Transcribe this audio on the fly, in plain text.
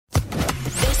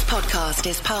podcast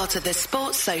is part of the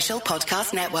Sports Social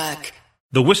Podcast Network.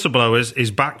 The Whistleblowers is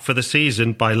back for the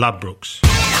season by Ladbrokes.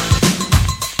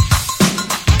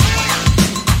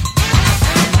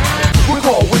 We're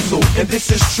called Whistle, and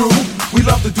this is true. We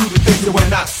love to do the things that we're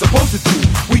not supposed to do.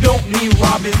 We don't mean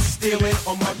robbing, stealing,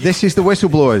 or mugging. This is the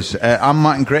Whistleblowers. I'm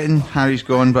Martin Gritton. Harry's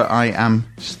gone, but I am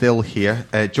still here.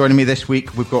 Joining me this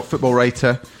week, we've got football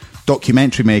writer,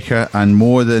 documentary maker, and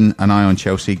more than an eye on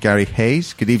Chelsea, Gary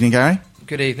Hayes. Good evening, Gary.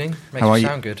 Good evening. Makes you you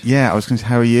sound good. Yeah, I was going to say,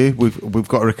 how are you? We've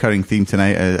got a recurring theme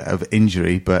tonight of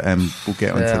injury, but we'll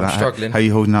get onto that. I'm struggling. How are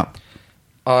you holding up?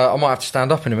 I might have to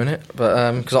stand up in a minute,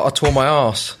 but because I tore my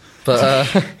arse.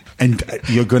 But and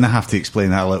you're going to have to explain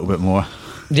that a little bit more.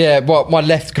 Yeah, well, my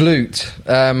left glute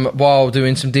while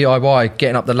doing some DIY,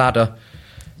 getting up the ladder,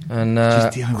 and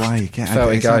just DIY.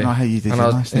 Felt it go. Not how you did your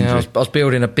last injury. I was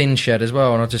building a bin shed as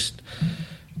well, and I just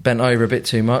bent over a bit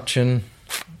too much, and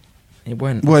it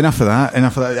went. Well, enough of that.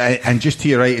 And just to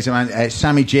your right is a man,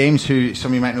 Sammy James, who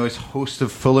some of you might know is host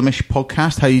of Fulhamish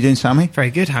podcast. How are you doing, Sammy? Very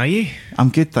good. How are you? I'm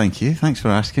good, thank you. Thanks for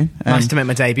asking. Nice to make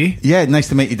my debut. Yeah, nice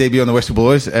to make your debut on the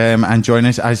Whistleblowers and join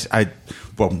us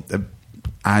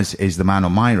as is the man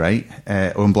on my right,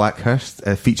 Owen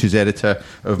Blackhurst, features editor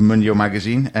of Mundio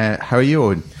magazine. How are you,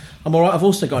 Owen? I'm all right. I've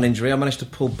also got an injury. I managed to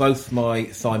pull both my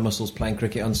thigh muscles playing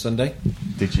cricket on Sunday.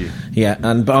 Did you? Yeah,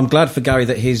 but I'm glad for Gary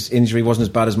that his injury wasn't as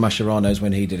bad as Mascherano's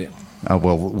when he did it. Oh,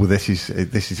 well, this is a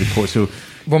quote. So,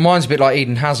 well, mine's a bit like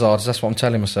Eden Hazard's. That's what I'm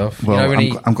telling myself. Well,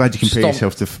 you know, I'm glad you compare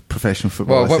yourself to professional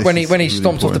football. Well, when he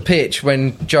stomped off the pitch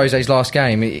when Jose's last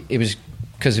game, it was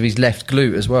because of his left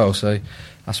glute as well. So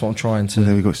that's what I'm trying to. Well,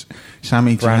 there we go.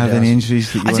 Sammy, do you have any injuries?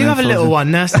 I do have a little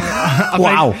one.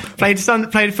 Wow. Played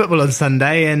football on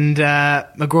Sunday, and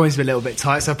my groin's a little bit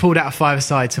tight, so I pulled out a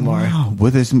five-a-side tomorrow. Wow.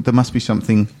 Well, there must be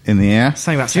something in the air.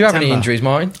 Something about do you have any injuries,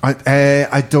 Martin?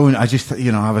 I don't. I just, I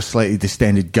have a slightly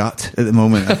distended gut at the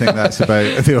moment. I think that's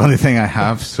about the only thing I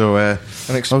have. So an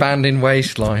expanding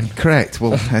waistline. Correct.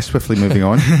 Well, swiftly moving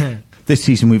on. This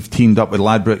season we've teamed up with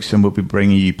Ladbrokes and we'll be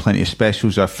bringing you plenty of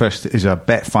specials. Our first is a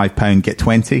bet £5, get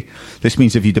 20. This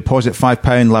means if you deposit £5,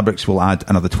 Ladbrokes will add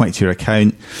another 20 to your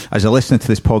account. As a listener to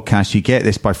this podcast, you get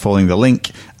this by following the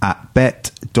link at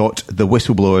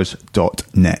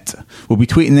bet.thewhistleblowers.net. We'll be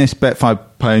tweeting this bet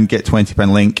 £5, get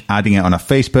 £20 link, adding it on our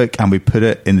Facebook, and we put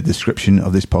it in the description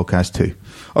of this podcast too.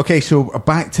 Okay, so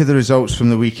back to the results from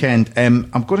the weekend. I'm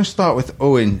going to start with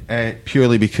Owen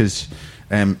purely because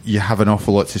you have an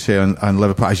awful lot to say on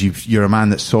Liverpool, as you're a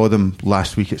man that saw them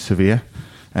last week at Sevilla.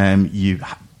 You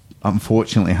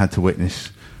unfortunately had to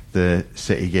witness the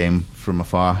City game from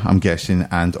afar, I'm guessing,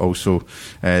 and also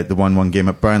the 1-1 game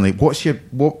at Burnley. What's been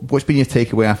your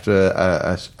takeaway after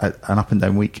an up and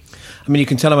down week? I mean, you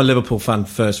can tell I'm a Liverpool fan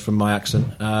first from my accent.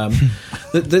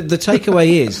 The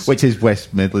takeaway is... Which is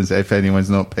West Midlands, if anyone's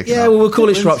not picking up. Yeah, well, we'll call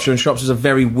it Shropshire, and Shropshire's a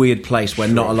very weird place where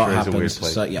not a lot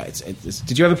happens. So, yeah, it's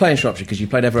did you ever play in Shropshire? Because you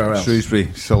played everywhere else.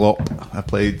 Shrewsbury, Salop. I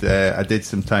did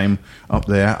some time up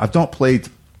there. I've not played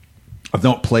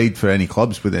for any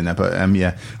clubs within it, but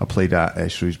I played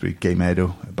at Shrewsbury, Gay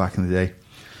Meadow, back in the day.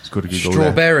 It's got a good goal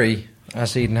Strawberry,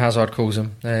 as Eden Hazard calls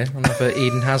them. There, another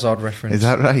Eden Hazard reference. Is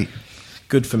that right?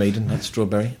 Good from Eden, that's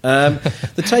Strawberry. The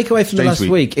takeaway from the last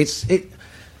week,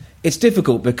 it's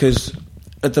difficult because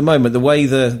at the moment, the way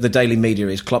the daily media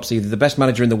is, Klopp's either the best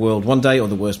manager in the world one day or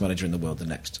the worst manager in the world the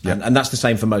next. Yep. And that's the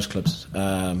same for most clubs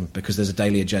because there's a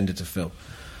daily agenda to fill.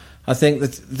 I think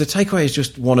that the takeaway is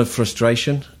just one of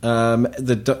frustration.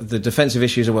 The defensive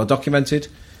issues are well documented,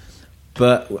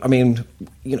 but I mean,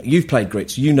 you've played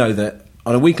Grits. You know that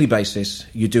on a weekly basis,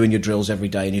 you're doing your drills every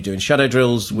day, and you're doing shadow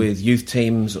drills with youth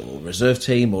teams or reserve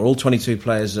team, or all 22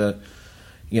 players are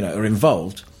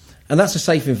involved, and that's a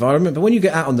safe environment. But when you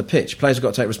get out on the pitch, players have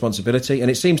got to take responsibility, and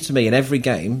it seems to me in every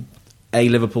game, a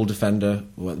Liverpool defender,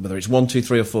 whether it's 1, 2,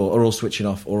 3 or 4, are all switching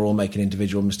off or all making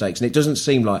individual mistakes. And it doesn't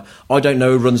seem like, I don't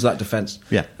know who runs that defence.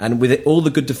 Yeah. And with all the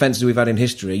good defences we've had in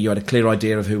history, you had a clear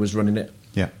idea of who was running it.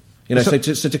 Yeah. So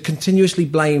to continuously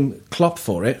blame Klopp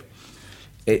for it,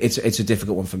 it's a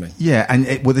difficult one for me. Yeah, and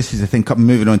this is the thing.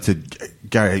 Moving on to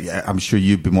Gary, I'm sure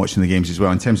you've been watching the games as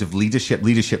well. In terms of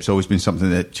leadership's always been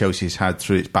something that Chelsea has had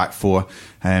through its back four,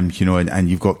 and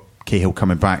you've got Cahill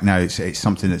coming back now. It's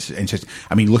something that's interesting.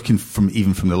 I mean, looking from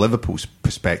the Liverpool's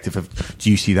perspective, do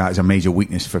you see that as a major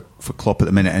weakness for Klopp at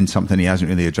the minute and something he hasn't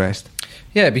really addressed?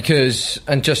 Yeah, because,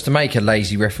 and just to make a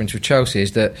lazy reference with Chelsea,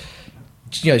 is that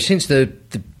since the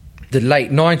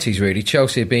late 90s, really,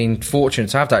 Chelsea have been fortunate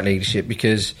to have that leadership,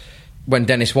 because when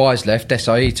Dennis Wise left,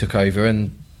 Desai took over,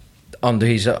 and under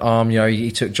his arm,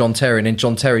 he took John Terry, and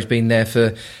John Terry's been there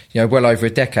for well over a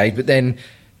decade. But then,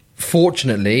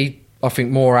 fortunately, I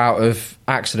think, more out of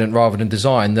accident rather than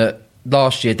design. That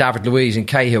last year, David Luiz and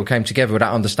Cahill came together with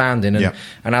that understanding, and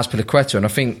Azpilicueta, and I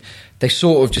think they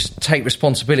sort of just take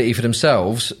responsibility for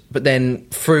themselves, but then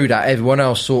through that, everyone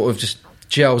else sort of just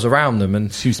gels around them.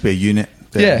 And seems to be a unit.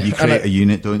 Yeah, you create a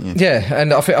unit, don't you? Yeah,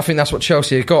 and I think that's what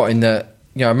Chelsea have got, in that,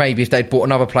 you know, maybe if they'd brought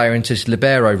another player into this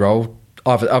libero role,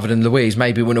 other than Luiz,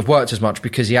 maybe it wouldn't have worked as much,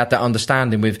 because he had that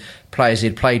understanding with players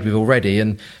he'd played with already,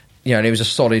 and you know, and it was a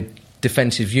solid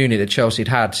defensive unit that Chelsea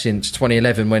had since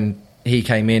 2011 when he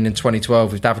came in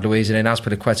 2012 with David Luiz and then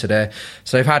Azpilicueta there.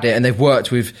 So they've had it, and they've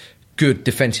worked with good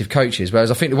defensive coaches. Whereas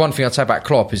I think the one thing I'd say about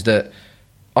Klopp is that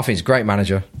I think he's a great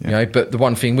manager, you know, but the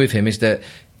one thing with him is that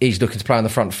he's looking to play on the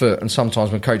front foot, and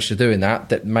sometimes when coaches are doing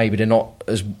that maybe they're not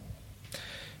as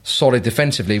solid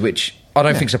defensively, which I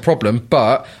don't think is a problem.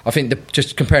 But I think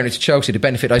just comparing it to Chelsea, the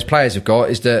benefit those players have got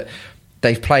is that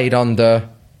they've played under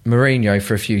Mourinho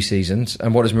for a few seasons,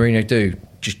 and what does Mourinho do?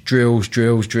 Just drills,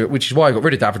 which is why I got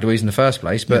rid of David Luiz in the first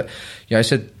place. But you know,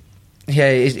 so yeah,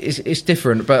 it's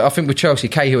different. But I think with Chelsea,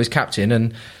 Cahill is captain,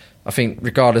 and I think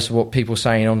regardless of what people are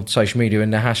saying on social media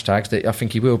and their hashtags, that I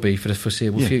think he will be for the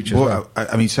foreseeable future. Well,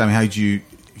 I mean, Sammy, how do you,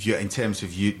 in terms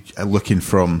of you looking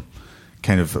from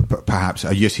kind of perhaps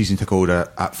your season ticket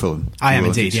holder at Fulham? I am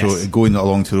indeed, yes. So going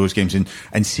along to those games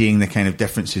and seeing the kind of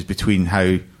differences between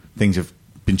how things have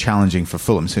been challenging for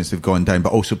Fulham since they've gone down,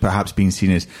 but also perhaps being seen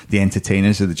as the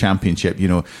entertainers of the Championship, you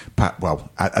know,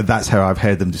 that's how I've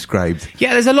heard them described.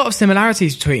 Yeah, there's a lot of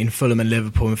similarities between Fulham and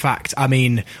Liverpool. In fact, I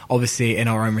mean, obviously in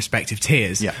our own respective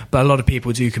tiers, but a lot of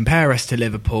people do compare us to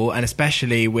Liverpool, and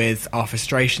especially with our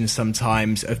frustrations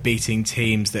sometimes of beating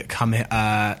teams that come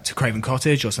to Craven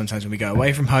Cottage, or sometimes when we go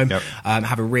away from home,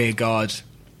 have a rear guard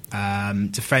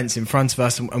defence in front of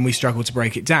us, and we struggle to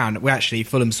break it down.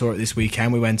 Fulham saw it this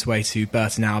weekend. We went away to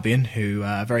Burton Albion, who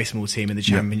are a very small team in the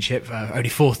Championship, only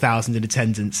 4,000 in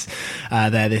attendance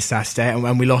there this Saturday,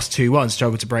 and we lost 2-1,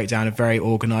 struggled to break down a very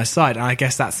organised side. And I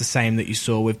guess that's the same that you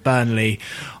saw with Burnley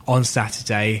on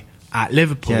Saturday at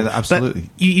Liverpool. Yeah, absolutely.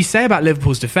 But you say about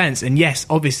Liverpool's defence, and yes,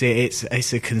 obviously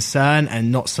it's a concern,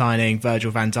 and not signing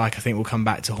Virgil van Dijk I think will come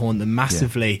back to haunt them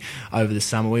massively over the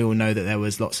summer. We all know that there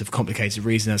was lots of complicated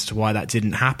reasons as to why that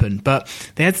didn't happen, but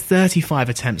they had 35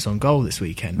 attempts on goal this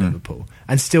weekend, Liverpool,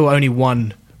 and still only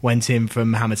one went in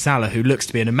from Mohamed Salah, who looks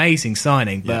to be an amazing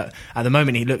signing, but at the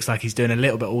moment he looks like he's doing a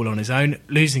little bit all on his own.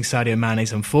 Losing Sadio Mane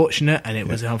is unfortunate, and it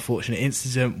was an unfortunate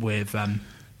incident with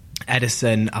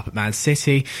Edison up at Man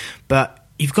City, but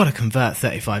you've got to convert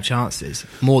 35 chances,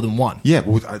 more than one. Yeah,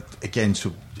 well, again,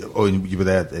 you were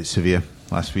there at Sevilla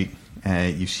last week.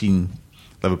 You've seen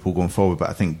Liverpool going forward,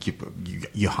 but I think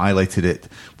you highlighted it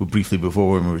briefly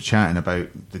before when we were chatting about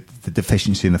the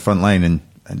deficiency in the front line.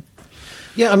 And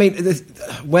yeah, I mean,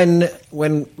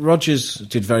 when Rodgers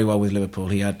did very well with Liverpool,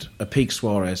 he had a peak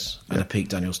Suarez and a peak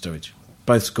Daniel Sturridge.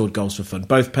 Both scored goals for fun.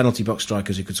 Both penalty box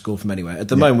strikers who could score from anywhere. At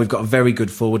the moment, we've got a very good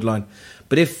forward line.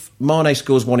 But if Mane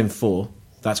scores 1 in 4,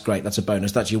 that's great. That's a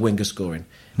bonus. That's your winger scoring.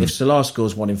 If Salah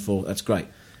scores 1 in 4, that's great.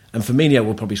 And Firmino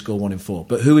will probably score 1 in 4.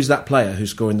 But who is that player who's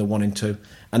scoring the 1 in 2?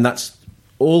 And that's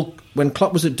all. When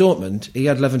Klopp was at Dortmund, he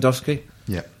had Lewandowski.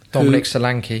 Yeah, Dominic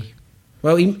Solanke.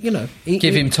 Well,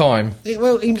 give him time. He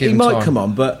might come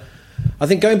on, but I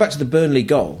think going back to the Burnley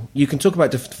goal, you can talk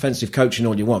about defensive coaching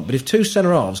all you want, but if two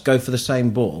centre-halves go for the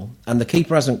same ball and the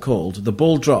keeper hasn't called, the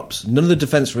ball drops, none of the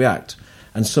defence react,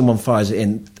 and someone fires it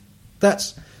in,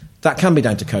 that can be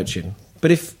down to coaching.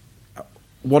 But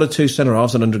what are two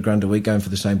centre-halves on £100,000 a week going for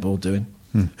the same ball doing?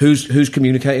 Who's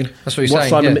communicating? That's what you're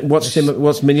saying. What's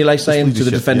Mignolet saying to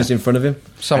the defenders in front of him?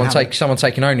 Someone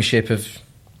taking ownership of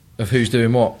who's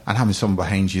doing what, and having someone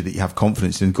behind you that you have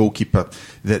confidence in. Goalkeeper,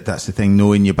 that's the thing.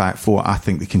 Knowing your back four, I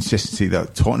think the consistency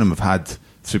that Tottenham have had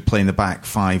through playing the back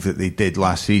five that they did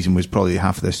last season was probably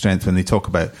half of their strength. When they talk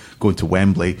about going to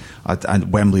Wembley,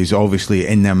 and Wembley is obviously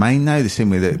in their mind now, the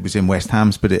same way that it was in West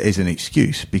Ham's, but it is an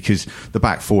excuse because the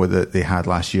back four that they had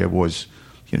last year was,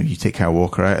 you take Kyle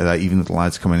Walker out of that, even though the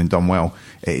lads come in and done well,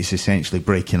 it is essentially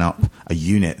breaking up a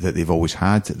unit that they've always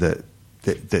had that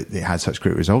they had such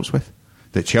great results with.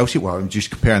 That Chelsea, well, I'm just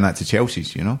comparing that to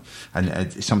Chelsea's, and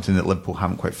it's something that Liverpool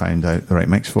haven't quite found out the right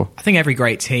mix for. I think every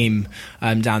great team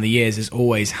down the years has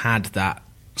always had that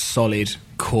solid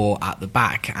core at the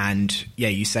back, and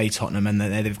you say Tottenham, and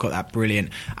they've got that brilliant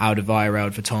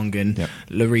Alderweireld, Vertonghen,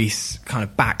 Lloris kind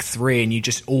of back three, and you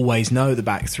just always know the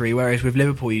back three. Whereas with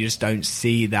Liverpool, you just don't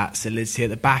see that solidity at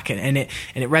the back, and it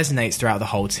resonates throughout the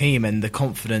whole team, and the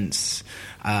confidence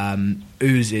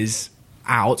oozes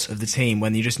out of the team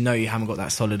when you just know you haven't got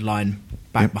that solid line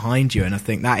back behind you. And I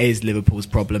think that is Liverpool's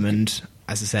problem, and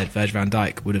as I said, Virgil van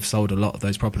Dijk would have solved a lot of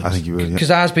those problems. I think you would, because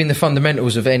that has been the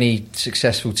fundamentals of any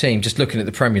successful team. Just looking at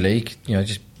the Premier League,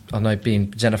 I know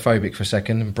being xenophobic for a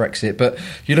second and Brexit, but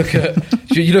you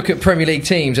look at Premier League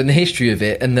teams and the history of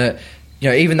it, and that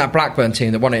even that Blackburn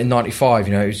team that won it in '95,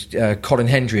 it was, Colin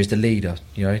Hendry is the leader,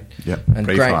 and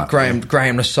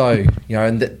Graham Lasso,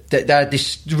 and they had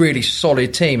this really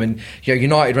solid team. And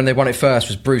United, when they won it first,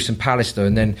 was Bruce and Pallister,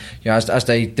 and then as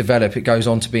they develop, it goes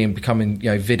on to becoming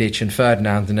Vidic and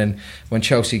Ferdinand, and then when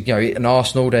Chelsea, and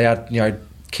Arsenal, they had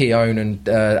Keown and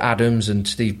Adams and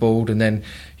Steve Bald, and then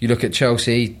you look at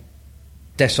Chelsea,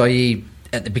 Desailly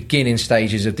at the beginning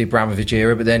stages of the Abramovich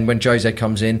era, but then when Jose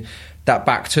comes in, that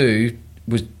back two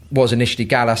was initially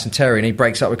Gallas and Terry, and he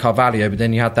breaks up with Carvalho, but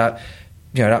then you had that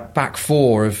that back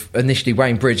four of initially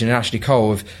Wayne Bridge and Ashley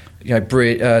Cole of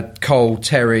Cole,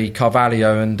 Terry,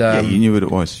 Carvalho, and you knew what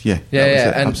it was,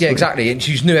 exactly, and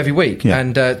you knew every week,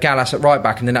 and Gallas at right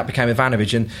back, and then that became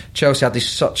Ivanovic, and Chelsea had this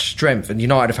such strength, and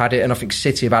United have had it, and I think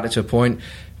City have had it to a point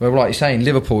where, like you're saying,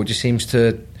 Liverpool just seems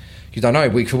to, you don't know,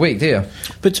 week for week, do you?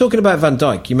 But talking about Van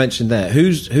Dijk, you mentioned there,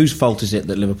 whose fault is it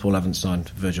that Liverpool haven't signed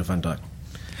Virgil van Dijk?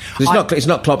 It's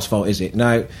not Klopp's fault, is it?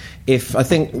 Now, if I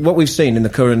think what we've seen in the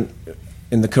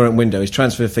current window is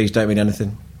transfer fees don't mean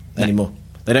anything anymore.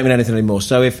 They don't mean anything anymore.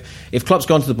 So if Klopp's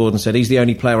gone to the board and said he's the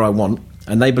only player I want,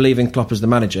 and they believe in Klopp as the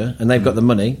manager, and they've got the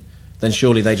money, then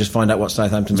surely they just find out what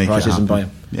Southampton's price is and buy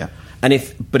him. Yeah. And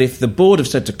if the board have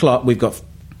said to Klopp, we've got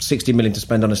 60 million to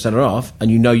spend on a centre half, and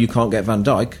you can't get Van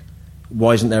Dijk,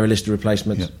 why isn't there a list of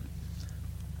replacements? Yeah.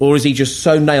 Or is he just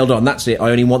so nailed on, that's it, I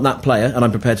only want that player and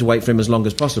I'm prepared to wait for him as long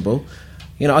as possible?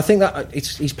 I think that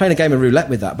he's playing a game of roulette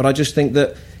with that, but I just think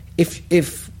that if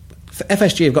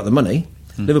FSG have got the money,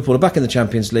 Liverpool are back in the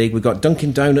Champions League, we've got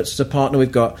Dunkin' Donuts as a partner,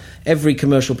 we've got every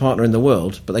commercial partner in the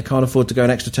world, but they can't afford to go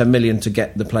an extra 10 million to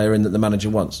get the player in that the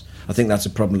manager wants. I think that's a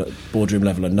problem at boardroom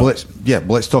level and not.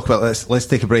 Let's talk about this. Let's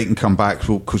take a break and come back,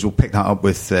 because we'll pick that up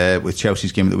with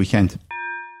Chelsea's game at the weekend.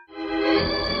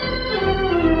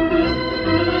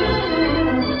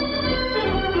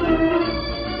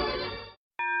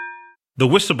 The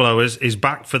Whistleblowers is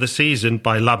back for the season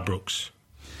by Ladbrokes.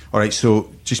 All right, so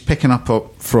just picking up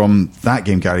from that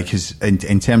game, Gary, because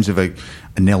in terms of a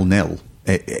 0-0,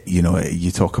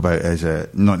 you talk about as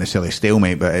not necessarily a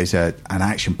stalemate, but as an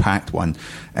action-packed one.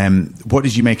 What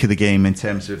did you make of the game in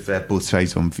terms of both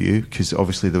sides on view? Because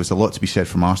obviously there was a lot to be said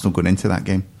from Arsenal going into that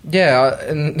game. Yeah,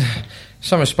 and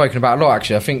someone's spoken about a lot,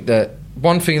 actually. I think that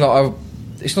one thing that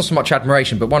it's not so much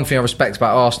admiration, but one thing I respect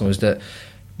about Arsenal is that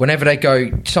whenever they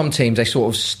go, some teams, they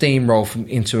sort of steamroll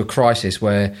into a crisis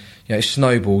where it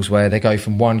snowballs, where they go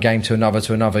from one game to another,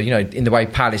 in the way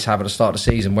Palace have at the start of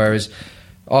the season, whereas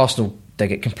Arsenal, they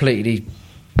get completely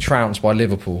trounced by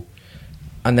Liverpool,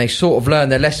 and they sort of learn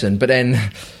their lesson, but then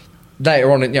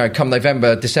later on, come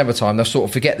November, December time, they'll sort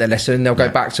of forget their lesson and they'll go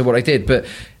back to what they did. But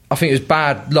I think it was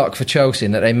bad luck for Chelsea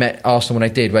in that they met Arsenal when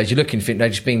they did, whereas you look and think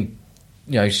they've just been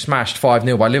smashed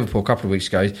 5-0 by Liverpool a couple of weeks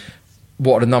ago.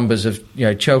 What are the numbers of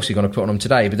Chelsea going to put on them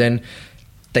today? But then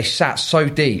they sat so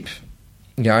deep,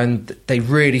 and they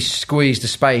really squeezed the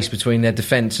space between their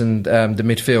defence and the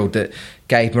midfield that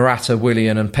gave Morata,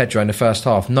 Willian and Pedro in the first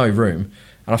half no room.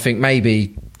 And I think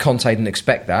maybe Conte didn't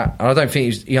expect that. And I don't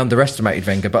think he underestimated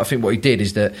Wenger, but I think what he did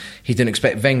is that he didn't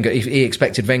expect Wenger. He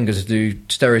expected Wenger to do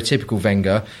stereotypical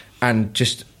Wenger and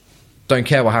just don't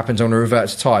care what happens, on a revert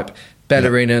to type.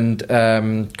 Bellerin and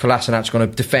Kolasinac are going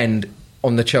to defend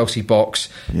on the Chelsea box.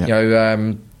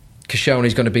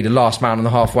 Koscielny's going to be the last man on the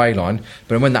halfway line,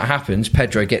 but when that happens,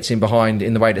 Pedro gets in behind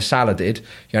in the way that Salah did,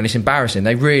 and it's embarrassing.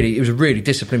 It was a really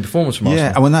disciplined performance from Arsenal.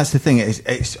 Yeah, and when that's the thing,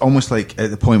 it's almost like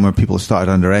at the point where people started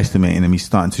underestimating him, he's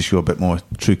starting to show a bit more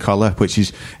true colour, which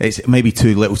is, it's maybe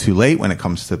too little too late when it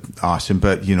comes to Arsenal,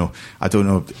 but I don't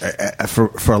know,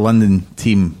 for a London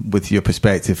team, with your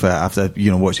perspective after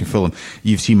watching Fulham,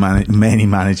 you've seen many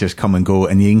managers come and go,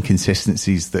 and the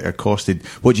inconsistencies that are costed.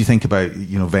 What do you think about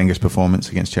Wenger's performance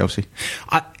against Chelsea?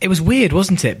 It was weird,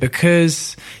 wasn't it?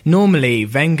 Because normally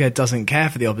Wenger doesn't care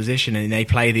for the opposition, and they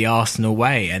play the Arsenal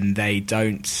way, and they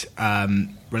don't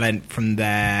relent from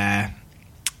their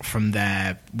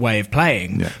way of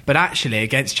playing. Yeah. But actually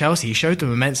against Chelsea, he showed them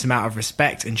an immense amount of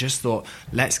respect and just thought,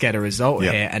 let's get a result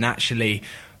here, and actually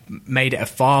made it a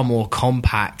far more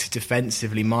compact,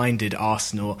 defensively minded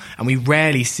Arsenal, and we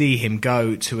rarely see him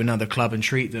go to another club and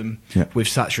treat them with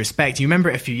such respect. You remember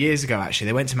it a few years ago, actually,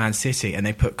 they went to Man City and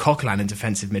they put Coquelin in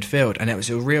defensive midfield, and it was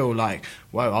a real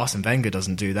whoa, Arsene Wenger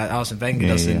doesn't do that. Arsene Wenger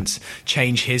doesn't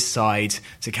change his side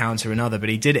to counter another, but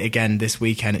he did it again this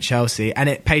weekend at Chelsea, and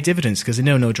it paid dividends, because a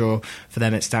 0-0 draw for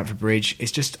them at Stamford Bridge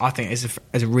is just, I think, is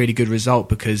a really good result,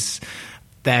 because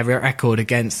their record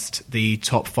against the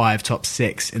top 5, top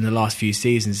 6 in the last few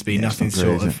seasons has been nothing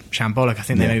short of shambolic. I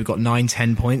think they maybe got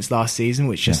 9-10 points last season,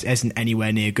 which just isn't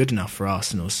anywhere near good enough for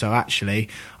Arsenal. So actually,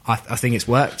 I think it's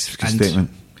worked. It's a statement.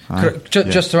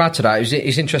 Just to add to that,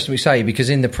 it's interesting we say, because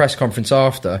in the press conference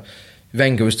after,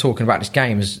 Wenger was talking about this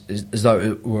game as though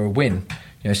it were a win.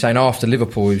 Saying after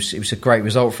Liverpool, it was a great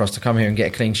result for us to come here and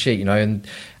get a clean sheet.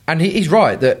 And he's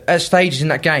right that at stages in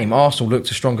that game, Arsenal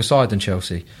looked a stronger side than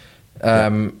Chelsea.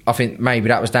 I think maybe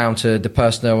that was down to the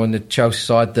personnel on the Chelsea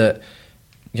side that,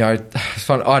 I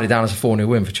had it down as a 4-0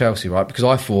 win for Chelsea, right? Because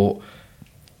I thought,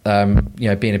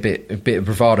 being a bit of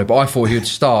bravado, but I thought he would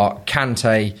start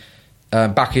Kante,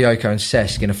 Bakayoko and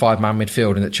Cesc in a 5-man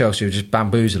midfield, and that Chelsea would just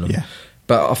bamboozle them. Yeah.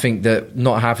 But I think that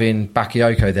not having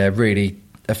Bakayoko there really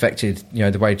affected,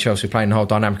 the way Chelsea were playing, the whole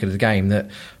dynamic of the game, that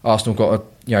Arsenal got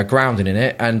a grounding in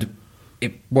it, and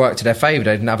it worked to their favour.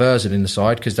 They didn't have Ozil in the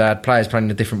side because they had players playing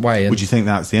in a different way. Would you think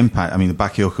that's the impact? I mean, the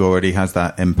Bakayoko already has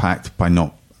that impact by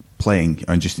not playing,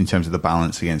 and just in terms of the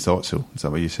balance against Ozil. Is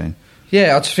that what you're saying?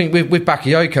 Yeah, I just think with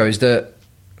Bakayoko is that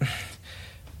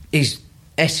he's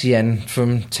Essien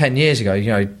from 10 years ago,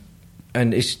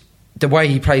 and it's the way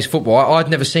he plays football. I'd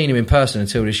never seen him in person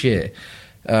until this year.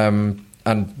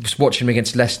 And just watching him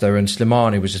against Leicester, and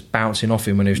Slimani was just bouncing off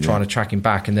him when he was trying to track him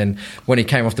back. And then when he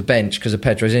came off the bench because of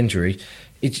Pedro's injury,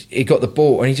 he got the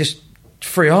ball and he just...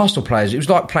 3 Arsenal players, it was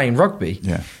like playing rugby.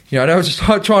 Yeah. They were just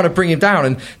like trying to bring him down.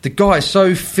 And the guy is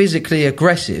so physically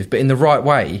aggressive, but in the right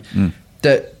way,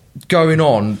 that going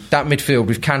on that midfield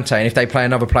with Kante, and if they play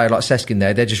another player like Cesc in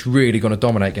there, they're just really going to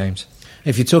dominate games.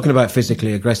 If you're talking about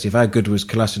physically aggressive, how good was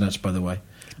Kolasinac, by the way?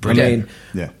 Brilliant.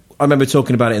 I remember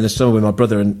talking about it in the summer with my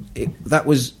brother, and that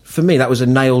was a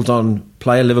nailed-on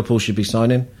player Liverpool should be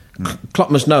signing.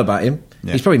 Klopp must know about him.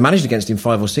 Yeah. He's probably managed against him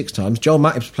 5 or 6 times. Joel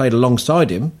Matip's played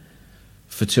alongside him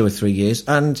for 2 or 3 years,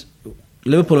 and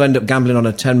Liverpool have ended up gambling on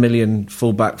a 10 million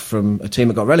fullback from a team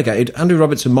that got relegated. Andrew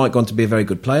Robertson might go on to be a very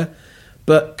good player,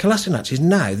 but Kolasinac is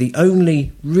now the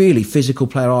only really physical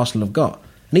player Arsenal have got,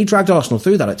 and he dragged Arsenal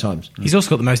through that at times. He's also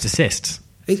got the most assists.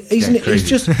 He's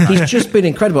just been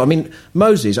incredible. I mean,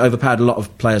 Moses overpowered a lot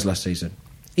of players last season.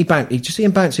 Did you see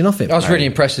him bouncing off him? I was really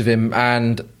impressed with him,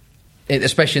 and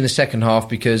especially in the second half,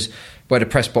 because where the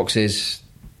press box is,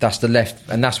 that's the left,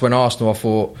 and that's when Arsenal, I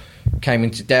thought, came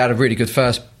into. They had a really good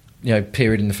first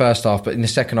period in the first half, but in the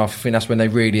second half, I think that's when they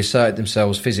really asserted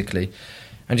themselves physically,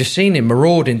 and just seeing him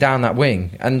marauding down that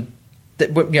wing. And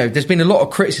there's been a lot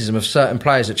of criticism of certain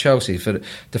players at Chelsea for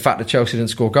the fact that Chelsea didn't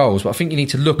score goals, but I think you need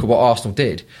to look at what Arsenal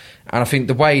did. And I think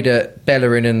the way that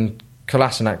Bellerin and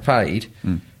Kolasinac played,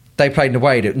 they played in a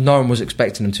way that no one was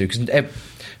expecting them to. Because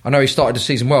I know he started the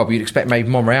season well, but you'd expect maybe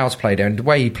Monreal to play there. And the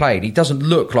way he played, he doesn't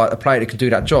look like a player that can do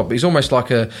that job. But he's almost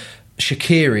like a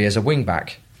Shaqiri as a wing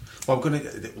back. Well,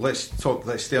 let's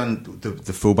stay on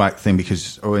the fullback thing,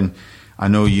 because Owen, I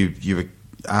know you were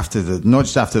not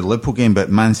just after the Liverpool game,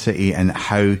 but Man City, and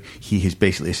how he has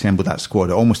basically assembled that squad.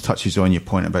 It almost touches on your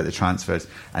point about the transfers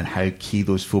and how key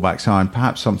those fullbacks are, and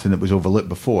perhaps something that was overlooked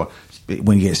before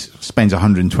when he spends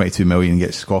 122 million and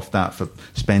gets scoffed at for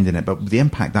spending it, but the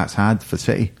impact that's had for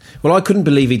City. Well, I couldn't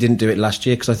believe he didn't do it last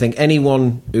year, because I think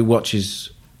anyone who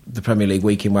watches the Premier League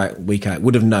week in, week out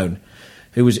would have known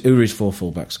who his 4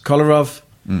 fullbacks: Kolarov,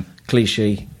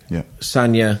 Clichy,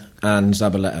 Sanya and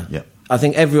Zabaleta. Yeah. I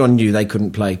think everyone knew they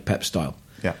couldn't play Pep style.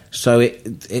 Yeah. So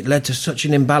it led to such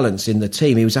an imbalance in the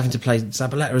team. He was having to play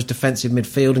Zabaleta as defensive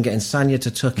midfield and getting Sanya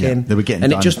to tuck in. They were getting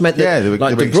and done. It just meant that they were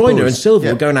De Bruyne and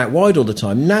Silva were going out wide all the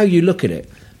time. Now you look at it,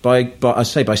 by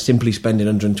simply spending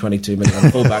 122 million on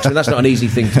fullbacks. I mean, that's not an easy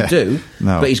thing to do,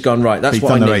 but he's gone, right, that's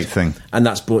what I need. The right thing. And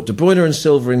that's brought De Bruyne and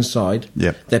Silva inside.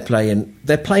 Yep. They're playing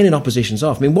in opposition's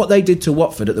half. I mean, what they did to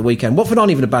Watford at the weekend, Watford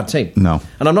aren't even a bad team. No.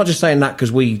 And I'm not just saying that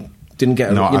because we didn't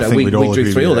get we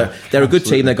drew 3-0. They're a good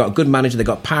team. They've got a good manager. They've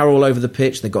got power all over the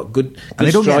pitch. They've got good and they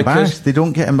don't strikers. Get embarrassed. They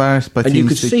don't get embarrassed by and teams. You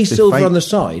could see Silva on the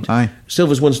side. Aye.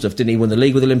 Silva's won stuff, didn't he? Won the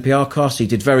league with Olympiacos. He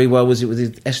did very well. Was it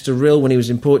with Estoril when he was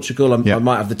in Portugal? I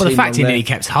might have the team. The fact he there. nearly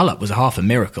kept Hull up was a half a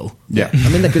miracle. Yeah. I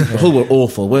mean, Hull were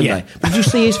awful, weren't they? But did you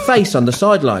see his face on the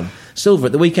sideline? Silva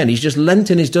at the weekend, he's just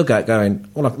leant in his dugout going,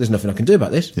 well, there's nothing I can do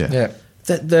about this. Yeah.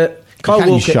 Kyle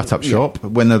Walker, shut up shop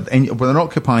when they're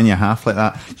occupying your half like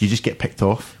that. You just get picked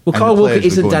off. Well, Kyle Walker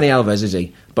isn't Dani Alves, is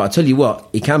he? But I tell you what,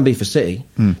 he can be for City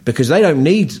because they don't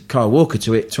need Kyle Walker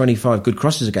to hit 25 good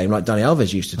crosses a game like Dani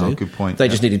Alves used to do. Oh, good point. They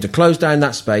just need him to close down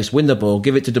that space, win the ball,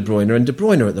 give it to De Bruyne, and De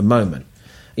Bruyne at the moment,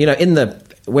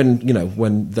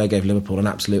 when they gave Liverpool an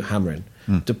absolute hammering.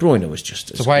 De Bruyne was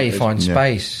just the way he finds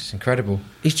space. It's incredible.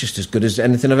 He's just as good as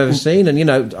anything I've ever seen, and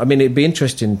it'd be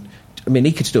interesting. I mean,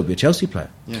 he could still be a Chelsea player.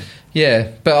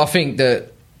 Yeah, but I think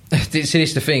that this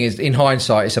is the thing, is in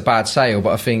hindsight it's a bad sale,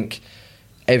 but I think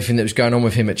everything that was going on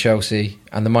with him at Chelsea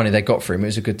and the money they got for him, it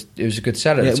was a good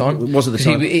sell at the time. It was at the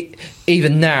time.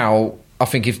 Even now, I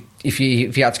think if he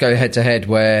had to go head to head,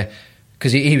 where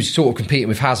because he was sort of competing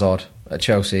with Hazard at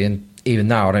Chelsea, and even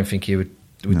now I don't think he would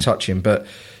touch him. But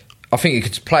I think he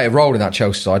could play a role in that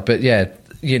Chelsea side. But yeah,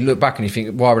 you look back and you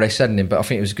think, why were they selling him? But I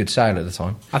think it was a good sale at the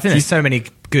time. I think there's so many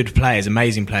good players,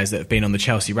 amazing players that have been on the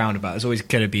Chelsea roundabout. There's always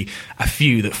going to be a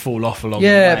few that fall off along the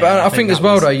way. Yeah, but I think as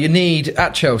well, though, you need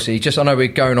at Chelsea, just I know we're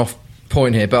going off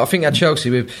point here, but I think at Chelsea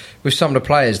with some of the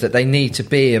players that they need to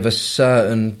be of a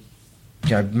certain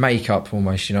makeup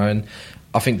almost, and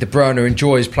I think De Bruyne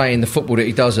enjoys playing the football that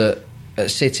he does at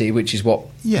City, which is what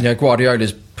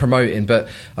Guardiola's promoting. But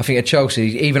I think at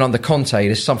Chelsea, even under Conte,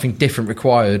 there's something different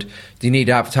required. You need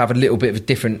to have a little bit of a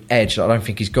different edge that I don't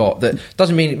think he's got. That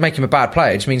doesn't mean make him a bad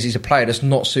player. It just means he's a player that's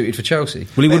not suited for Chelsea.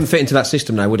 Well, he wouldn't fit into that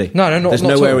system now, would he? No, not. There's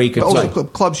nowhere he could play. Also,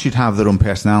 clubs should have their own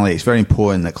personality. It's very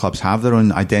important that clubs have their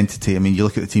own identity. I mean, you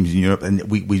look at the teams in Europe, and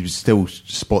we still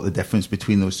spot the difference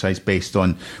between those sides based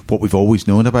on what we've always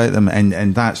known about them,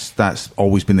 and that's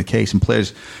always been the case. And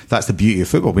players, that's the beauty of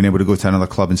football, being able to go to another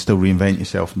club and still reinvent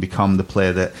yourself and become the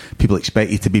player that people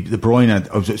expect you to be. De Bruyne,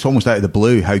 it's almost out of the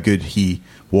blue how good he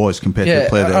was compared to the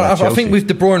player that left Chelsea. I think with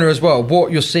De Bruyne as well,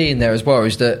 what you're seeing there as well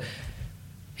is that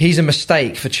he's a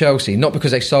mistake for Chelsea, not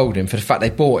because they sold him, for the fact they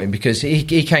bought him, because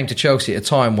he came to Chelsea at a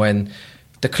time when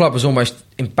the club was almost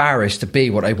embarrassed to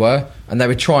be what they were, and they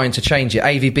were trying to change it.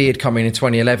 AVB had come in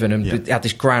 2011 and had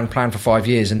this grand plan for 5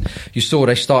 years, and you saw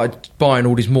they started buying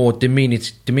all these more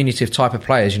diminutive type of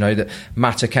players, that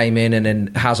Mata came in, and then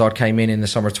Hazard came in the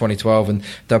summer of 2012, and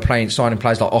they were signing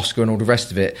players like Oscar and all the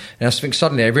rest of it. And I think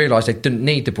suddenly they realised they didn't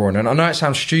need De Bruyne. And I know it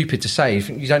sounds stupid to say,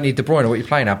 you don't need De Bruyne, what you're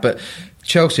playing at, but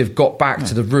Chelsea have got back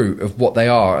to the root of what they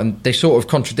are, and they sort of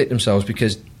contradict themselves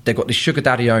because they've got this sugar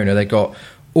daddy owner, they've got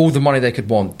all the money they could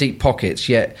want, deep pockets,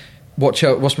 yet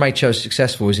what's made Chelsea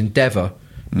successful is endeavour,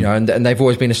 and they've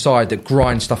always been a side that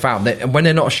grind stuff out, and when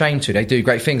they're not ashamed to, they do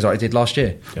great things like they did last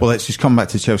year. Well, let's just come back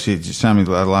to Chelsea. Sammy,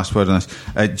 the last word on this.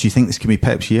 Do you think this can be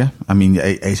Pep's year? I mean,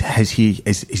 is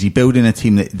he building a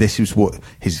team that this is what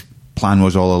his plan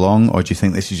was all along, or do you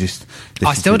think this is just...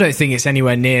 I still don't think it's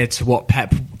anywhere near to what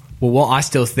Pep... Well, what I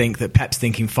still think that Pep's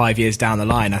thinking 5 years down the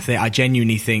line. I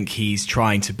genuinely think he's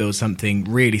trying to build something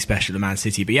really special at Man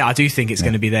City. But yeah, I do think it's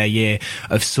going to be their year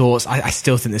of sorts. I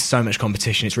still think there's so much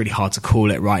competition. It's really hard to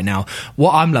call it right now.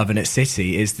 What I'm loving at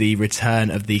City is the return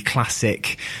of the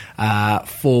classic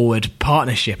forward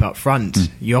partnership up front.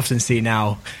 You often see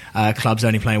now clubs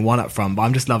only playing one up front, but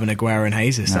I'm just loving Aguero and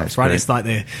Jesus up front. It's like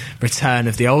the return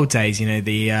of the old days,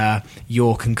 the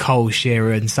York and Cole,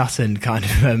 Shearer and Sutton kind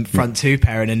of front two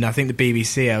pairing. And I think the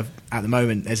BBC at the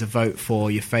moment, there's a vote for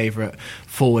your favourite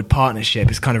forward partnership.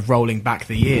 It's kind of rolling back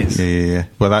the years. Yeah.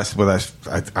 Well, that's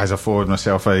as a forward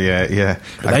myself. I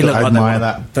admire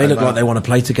that. They look like they want to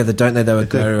play together, don't they? Though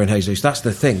Aguero and Jesus. That's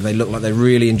the thing. They look like they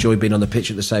really enjoy being on the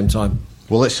pitch at the same time.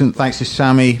 Well, listen, thanks to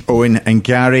Sammy, Owen and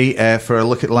Gary for a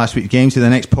look at last week's games. In the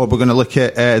next pod, we're going to look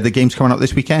at the games coming up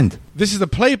this weekend. This is a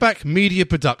Playback Media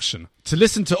production. To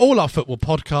listen to all our football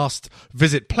podcasts,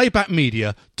 visit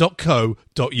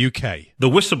playbackmedia.co.uk. The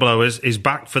Whistleblowers is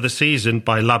back for the season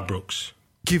by Ladbrokes.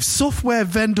 Give software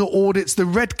vendor audits the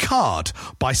red card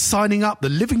by signing up the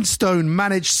Livingstone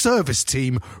Managed Service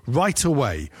Team right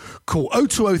away. Call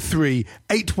 0203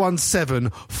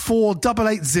 817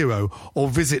 4880 or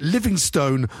visit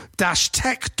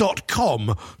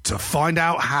livingstone-tech.com to find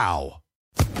out how.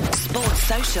 Sports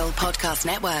Social Podcast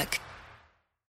Network.